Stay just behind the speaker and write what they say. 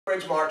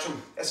Bridge marching.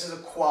 This is a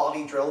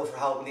quality drill for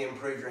helping to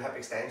improve your hip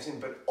extension,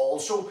 but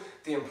also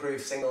to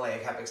improve single leg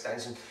hip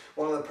extension.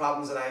 One of the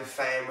problems that I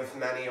find with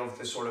many of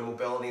the sort of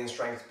mobility and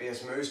strength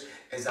based moves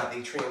is that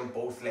they train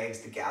both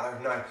legs together.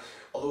 Now,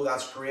 although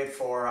that's great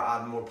for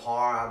adding more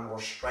power, adding more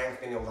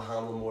strength, being able to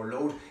handle more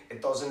load,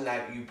 it doesn't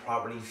let you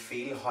properly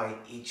feel how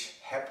each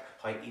hip,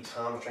 how each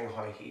hamstring,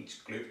 how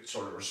each glute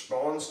sort of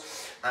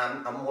responds.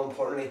 And more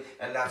importantly,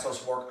 it lets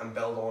us work and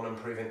build on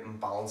improving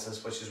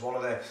imbalances, which is one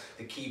of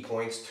the key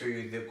points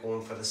to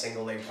going for the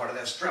single leg part of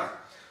this drill.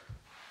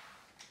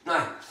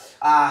 Now,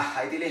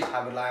 ideally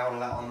I would lie on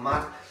the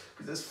mat,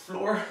 because this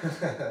floor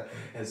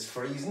is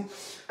freezing.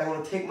 I'm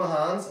going to take my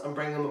hands and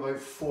bring them about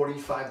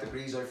 45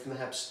 degrees out from the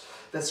hips.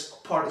 This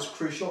part is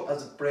crucial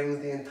as it brings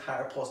the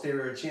entire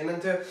posterior chain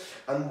into it,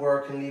 and where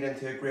it can lead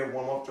into a great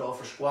warm-up drill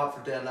for squat,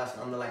 for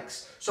deadlift and the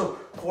legs. So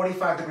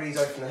 45 degrees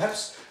out from the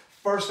hips.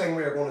 First thing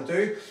we are going to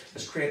do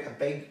is create a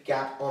big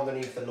gap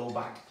underneath the low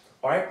back.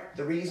 Alright,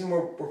 the reason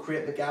we're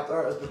creating the gap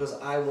there is because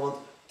I want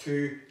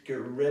to get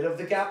rid of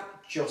the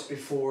gap just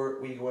before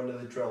we go into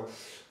the drill.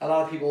 A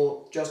lot of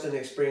people, just in the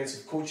experience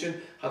of coaching,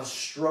 have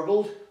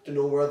struggled to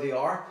know where they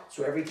are.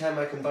 So every time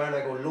I come down,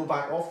 I go low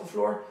back off the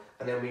floor,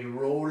 and then we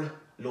roll,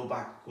 low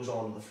back goes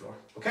onto the floor.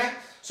 Okay?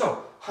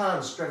 So,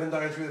 hands driven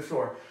down through the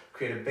floor.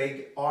 Create a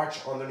big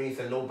arch underneath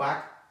the low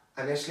back.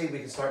 Initially, we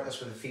can start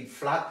this with the feet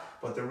flat,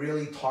 but to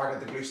really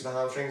target the glutes and the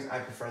hamstrings, I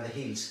prefer the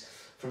heels.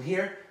 From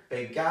here,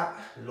 big gap,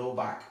 low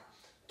back,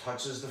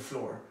 touches the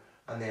floor.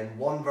 And then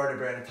one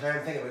vertebrae at a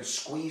time. Think about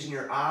squeezing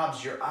your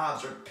abs. Your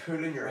abs are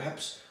pulling your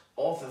hips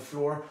off the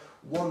floor.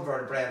 One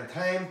vertebrae at a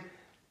time.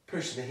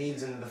 Pushing the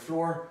heels into the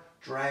floor.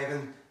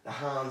 Driving the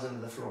hands into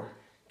the floor.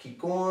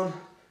 Keep going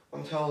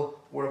until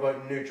we're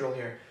about neutral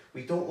here.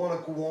 We don't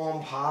want to go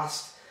on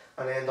past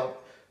and end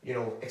up, you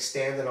know,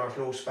 extending our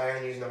low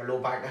spine, using our low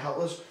back to help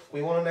us.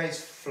 We want a nice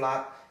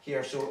flat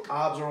here. So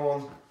abs are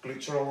on,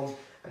 glutes are on.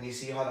 And you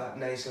see how that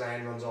nice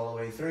line runs all the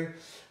way through.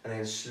 And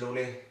then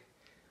slowly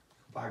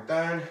go back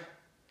down.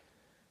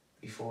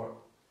 Before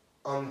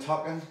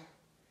untucking,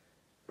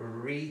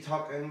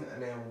 retucking,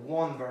 and then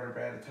one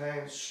vertebrae at a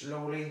time,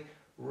 slowly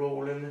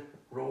rolling,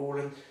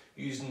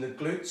 using the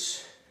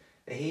glutes,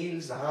 the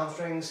heels, the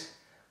hamstrings,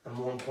 and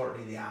more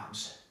importantly the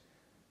abs.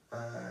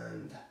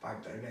 And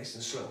back down nice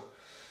and slow.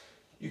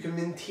 You can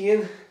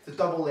maintain the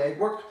double leg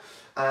work,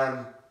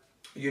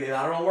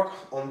 unilateral work,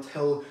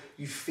 until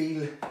you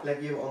feel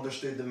like you've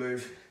understood the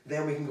move.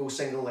 Then we can go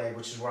single leg,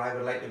 which is where I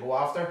would like to go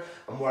after,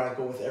 and where I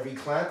go with every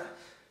client.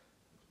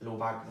 Low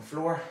back to the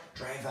floor,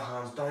 drive the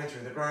hands down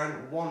through the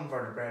ground, one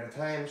vertebrae at a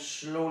time,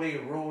 slowly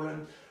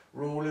rolling.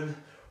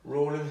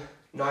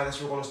 Now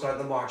this we're going to start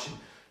the marching.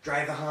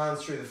 Drive the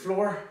hands through the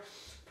floor,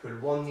 pull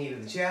one knee to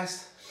the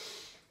chest,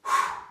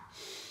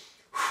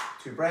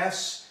 2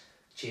 breaths,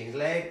 change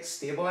leg,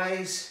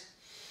 stabilize,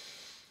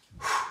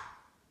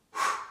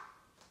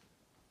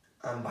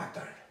 and back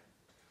down.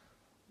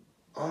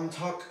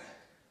 Untuck,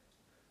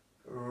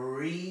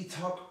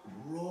 retuck,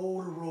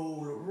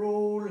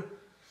 roll.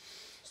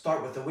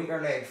 Start with the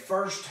weaker leg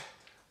first,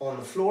 on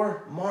the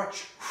floor,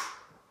 march,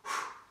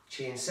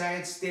 change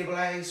sides,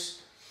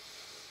 stabilize,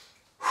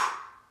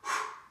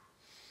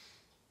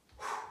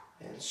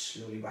 and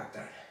slowly back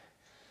down.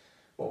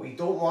 What we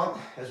don't want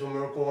is when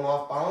we're going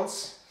off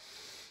balance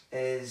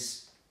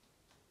is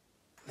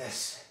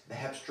this, the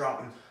hips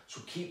dropping.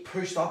 So keep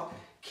pushed up,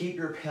 keep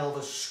your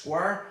pelvis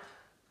square,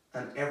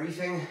 and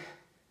everything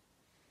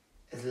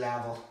is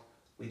level.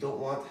 We don't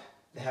want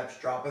the hips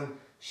dropping,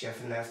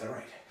 shifting left and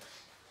right.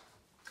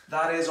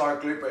 That is our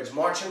glute bridge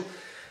marching,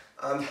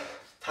 and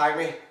tag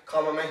me,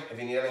 comment me if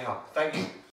you need any help. Thank you.